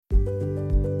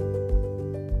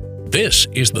This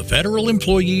is the Federal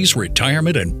Employees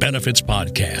Retirement and Benefits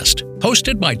Podcast,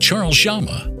 hosted by Charles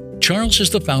Jama. Charles is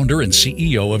the founder and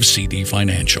CEO of CD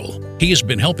Financial. He has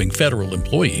been helping federal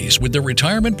employees with their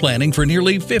retirement planning for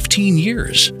nearly 15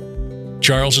 years.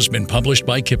 Charles has been published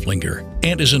by Kiplinger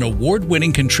and is an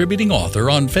award-winning contributing author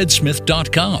on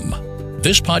fedsmith.com.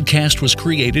 This podcast was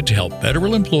created to help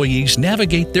federal employees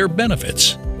navigate their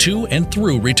benefits to and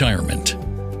through retirement.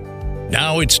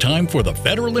 Now it's time for the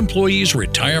Federal Employees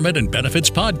Retirement and Benefits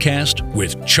Podcast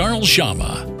with Charles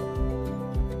Jama.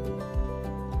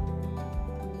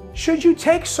 Should you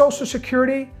take Social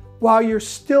Security while you're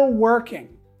still working?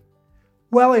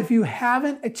 Well, if you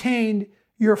haven't attained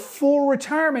your full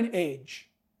retirement age,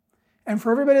 and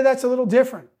for everybody that's a little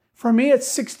different. For me, it's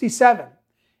 67.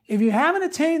 If you haven't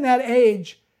attained that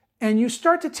age and you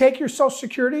start to take your Social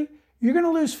Security, you're going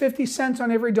to lose 50 cents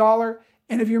on every dollar.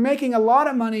 And if you're making a lot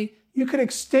of money, you could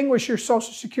extinguish your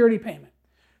Social Security payment.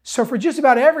 So for just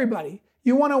about everybody,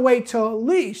 you want to wait till at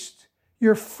least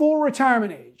your full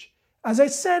retirement age. As I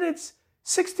said, it's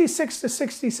 66 to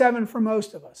 67 for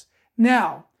most of us.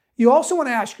 Now, you also want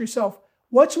to ask yourself,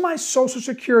 what's my Social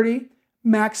Security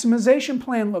maximization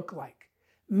plan look like?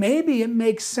 Maybe it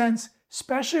makes sense,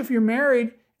 especially if you're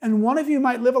married and one of you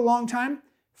might live a long time,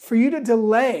 for you to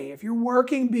delay. If you're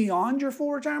working beyond your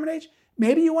full retirement age,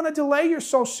 maybe you want to delay your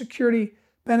Social Security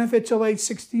benefit till age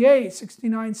 68,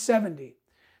 69, 70.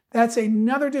 That's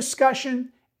another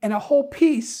discussion and a whole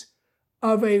piece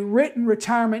of a written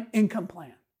retirement income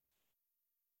plan.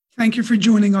 Thank you for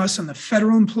joining us on the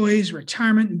Federal Employees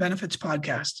Retirement and Benefits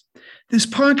Podcast. This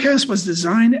podcast was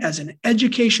designed as an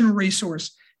educational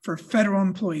resource for federal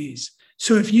employees.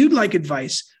 So if you'd like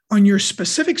advice on your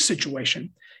specific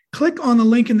situation, click on the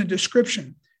link in the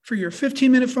description for your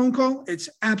 15-minute phone call. It's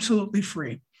absolutely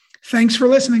free. Thanks for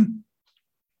listening.